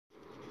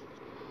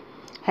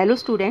Hello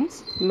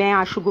students, ਮੈਂ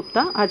ਆਸ਼ੂ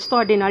ਗੁਪਤਾ ਅੱਜ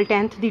ਤੁਹਾਡੇ ਨਾਲ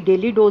 10th ਦੀ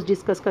ਡੇਲੀ ਡੋਜ਼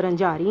ਡਿਸਕਸ ਕਰਨ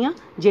ਜਾ ਰਹੀ ਹਾਂ,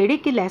 ਜਿਹੜੇ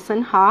ਕਿ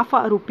ਲੈਸਨ ਹਾਫ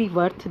ਆ ਰੂਪੀ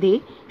ਵਰਥ ਦੇ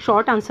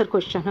ਸ਼ਾਰਟ ਆਨਸਰ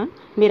ਕੁਐਸਚਨ ਹਨ।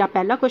 ਮੇਰਾ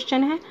ਪਹਿਲਾ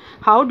ਕੁਐਸਚਨ ਹੈ,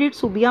 how did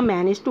Subbiah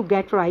manage to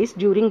get rice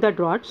during the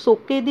drought.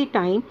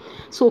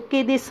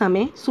 ਸੋਕੇ ਦੇ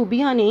ਸਮੇਂ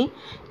ਸੁਬੀਆ ਨੇ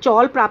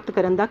ਚੌਲ ਪ੍ਰਾਪਤ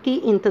ਕਰਨ ਦਾ ਕੀ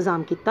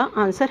ਇੰਤਜ਼ਾਮ ਕੀਤਾ।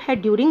 ਆਨਸਰ ਹੈ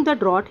during the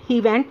drought he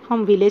went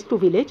from village to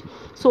village.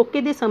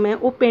 ਸੋਕੇ ਦੇ ਸਮੇਂ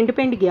ਉਹ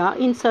ਪਿੰਡ ਗਿਆ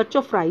in search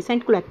of rice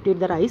and collected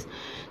the rice.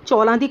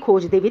 ਚੌਲਾਂ ਦੀ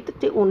ਖੋਜ ਦੇ ਵਿੱਚ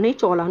ਤੇ ਉਹਨੇ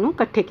ਚੌਲਾਂ ਨੂੰ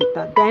ਇਕੱਠੇ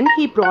ਕੀਤਾ। Then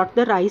he brought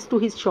the rice to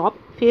his shop.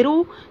 ਫਿਰ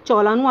ਉਹ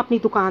ਚੌਲਾਂ ਨੂੰ ਆਪਣੀ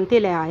ਦੁਕਾਨ 'ਤੇ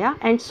ਲੈ ਆਇਆ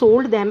and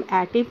solved them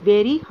at a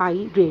very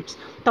high rates.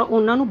 ਤਾਂ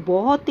ਉਹਨਾਂ ਨੂੰ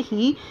ਬਹੁਤ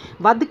ਹੀ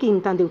ਵੱਧ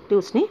ਕੀਮਤਾਂ ਦੇ ਉੱਤੇ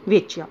ਉਸਨੇ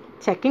ਵੇਚਿਆ।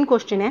 ਸੈਕਿੰਡ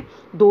ਕੁਐਸਚਨ ਹੈ,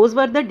 ਦੋਜ਼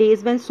ਵਰ ਦਾ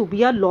ਡੇਜ਼ ਵੈਨ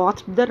ਸੁਬੀਆ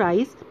ਲੋਸਟ ਦਾ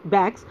ਰਾਈਸ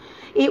ਬੈਗਸ।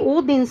 ਇਹ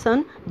ਉਹ ਦਿਨ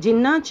ਸਨ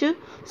ਜਿਨ੍ਹਾਂ 'ਚ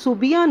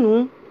ਸੁਬੀਆ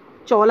ਨੂੰ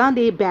ਚੌਲਾਂ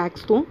ਦੇ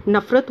ਬੈਗਸ ਤੋਂ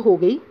ਨਫ਼ਰਤ ਹੋ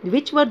ਗਈ।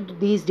 ਵਿਚ ਵਰ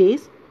ਦੀਜ਼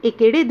ਡੇਜ਼, ਇਹ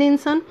ਕਿਹੜੇ ਦਿਨ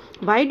ਸਨ।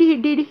 Why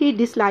did he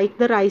dislike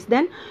the rice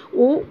then,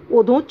 ਉਹ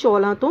ਉਦੋਂ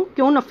ਚੌਲਾਂ ਤੋਂ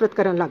ਕਿਉਂ ਨਫ਼ਰਤ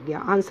ਕਰਨ ਲੱਗ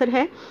ਗਿਆ। ਆਨਸਰ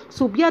ਹੈ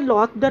ਸੁਬੀਆ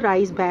ਲੋਸਟ ਦਾ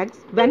ਰਾਈਸ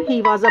ਬੈਗਸ ਵੈਨ ਹੀ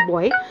ਵਾਜ਼ ਅ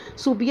ਬॉय।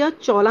 ਸੁਬੀਆ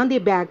ਚੌਲਾਂ ਦੇ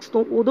ਬੈਗਸ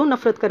ਤੋਂ ਉਦੋਂ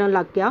ਨਫ਼ਰਤ ਕਰਨ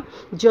ਲੱਗ ਗਿਆ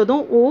ਜਦੋਂ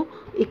ਉਹ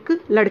ਇੱਕ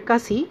ਲੜਕਾ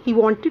ਸੀ। ਹੀ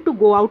wanted to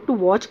go out to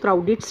watch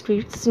ਕਰਾਊਡਿਡ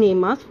streets,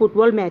 cinemas,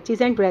 football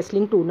matches and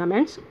wrestling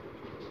tournaments.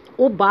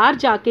 ਉਹ ਬਾਹਰ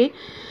ਜਾ ਕੇ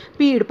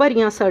ਭੀੜ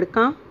ਭਰੀਆਂ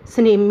ਸੜਕਾਂ,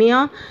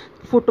 ਸਿਨੇਮਿਆਂ,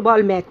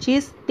 ਫੁੱਟਬਾਲ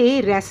ਮੈਚਿਸ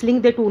ਅਤੇ ਰੈਸਲਿੰਗ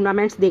ਦੇ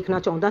ਟੂਰਨਾਮੈਂਟਸ ਦੇਖਣਾ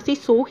ਚਾਹੁੰਦਾ ਸੀ।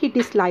 ਸੋ ਹੀ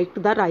ਡਿਸਲਾਈਕਡ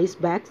ਦਾ ਰਾਈਸ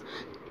ਬੈਗਸ।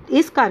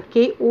 ਇਸ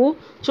ਕਰਕੇ ਉਹ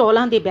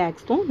ਚੌਲਾਂ ਦੇ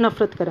ਬੈਗਸ ਤੋਂ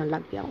ਨਫ਼ਰਤ ਕਰਨ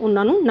ਲੱਗ ਗਿਆ,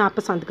 ਉਹਨਾਂ ਨੂੰ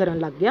ਨਾਪਸੰਦ ਕਰਨ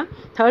ਲੱਗ ਗਿਆ।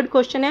 ਥਰਡ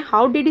ਕੁਐਸਚਨ ਹੈ,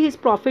 how did his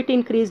profit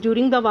increase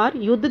during the war.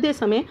 ਯੁੱਧ ਦੇ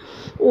ਸਮੇਂ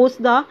ਉਸ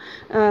ਦਾ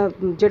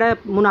ਜਿਹੜਾ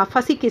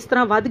ਮੁਨਾਫਾ ਸੀ ਕਿਸ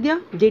ਤਰ੍ਹਾਂ ਵੱਧ ਗਿਆ।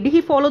 Did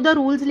he follow the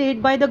rules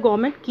laid by the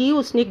government, ਕੀ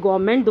ਉਸਨੇ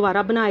ਗੌਰਮੈਂਟ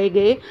ਦੁਆਰਾ ਬਣਾਏ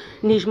ਗਏ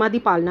ਨਿਯਮਾਂ ਦੀ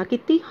ਪਾਲਣਾ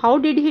ਕੀਤੀ। How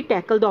did he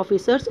tackle the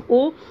officers,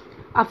 ਉਹ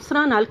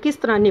ਅਫਸਰਾਂ ਨਾਲ ਕਿਸ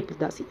ਤਰ੍ਹਾਂ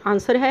ਨਿਪਟਦਾ ਸੀ।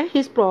 ਆਨਸਰ ਹੈ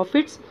his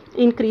profits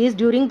increase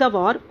during the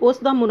war, ਉਸ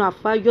ਦਾ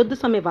ਮੁਨਾਫਾ ਯੁੱਧ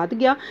ਸਮੇਂ ਵੱਧ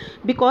ਗਿਆ।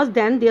 Because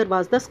then there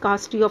was the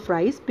scarcity of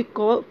rice,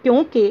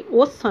 ਕਿਉਂਕਿ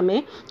ਉਸ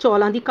ਸਮੇਂ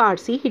ਚੌਲਾਂ ਦੀ ਘਾਟ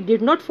ਸੀ। He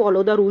did not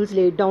follow the rules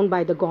laid down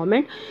by the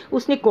government,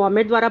 ਉਸਨੇ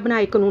ਗੌਰਮੈਂਟ ਦੁਆਰਾ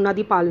ਬਣਾਏ ਕਾਨੂੰਨਾਂ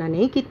ਦੀ ਪਾਲਣਾ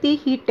ਨਹੀਂ ਕੀਤੀ।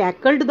 ਹੀ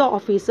ਟੈਕਲਡ ਦਾ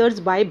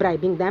ਆਫਿਸਰਸ ਬਾਈ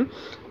ਬ੍ਰਾਈਬਿੰਗ ਦੈਮ,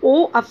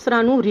 ਉਹ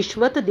ਅਫਸਰਾਂ ਨੂੰ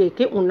ਰਿਸ਼ਵਤ ਦੇ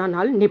ਕੇ ਉਹਨਾਂ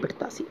ਨਾਲ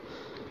ਨਿਪਟਦਾ ਸੀ।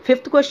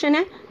 ਫਿਫਥ ਕੁਐਸਚਨ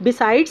ਹੈ,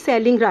 ਬਿਸਾਈਡ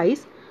ਸੈਲਿੰਗ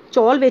ਰਾਈਸ,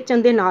 ਚੌਲ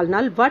ਵੇਚਣ ਦੇ ਨਾਲ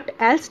ਨਾਲ what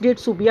else did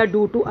Subbiah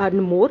do to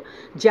earn more,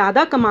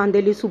 ਜ਼ਿਆਦਾ ਕਮਾਉਣ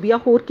ਦੇ ਲਈ ਸੁਬੀਆ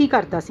ਹੋਰ ਕੀ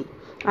ਕਰਦਾ ਸੀ।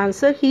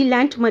 Answer he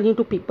lent money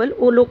to people,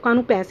 ਉਹ ਲੋਕਾਂ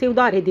ਨੂੰ ਪੈਸੇ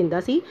ਉਧਾਰੇ ਦਿੰਦਾ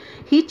ਸੀ।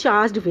 ਹੀ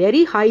charged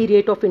very high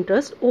rate of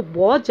interest, ਉਹ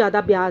ਬਹੁਤ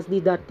ਜ਼ਿਆਦਾ ਵਿਆਜ ਦੀ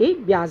ਦਰ 'ਤੇ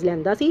ਵਿਆਜ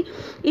ਲੈਂਦਾ ਸੀ।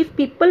 If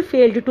people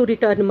failed to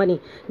return money,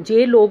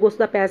 ਜੇ ਲੋਕ ਉਸ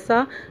ਦਾ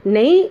ਪੈਸਾ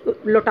ਨਹੀਂ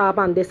ਲੁਟਾ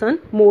ਪਾਉਂਦੇ ਸਨ,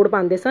 ਮੋੜ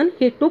ਪਾਉਂਦੇ ਸਨ,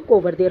 ਹੀ ਟੁੱਕ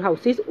ਓਵਰ ਦੇਅਰ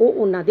ਹਾਊਸਿਸ, ਉਹ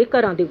ਉਹਨਾਂ ਦੇ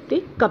ਘਰਾਂ ਦੇ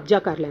ਉੱਤੇ ਕਬਜ਼ਾ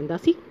ਕਰ ਲੈਂਦਾ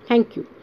ਸੀ। Thank you.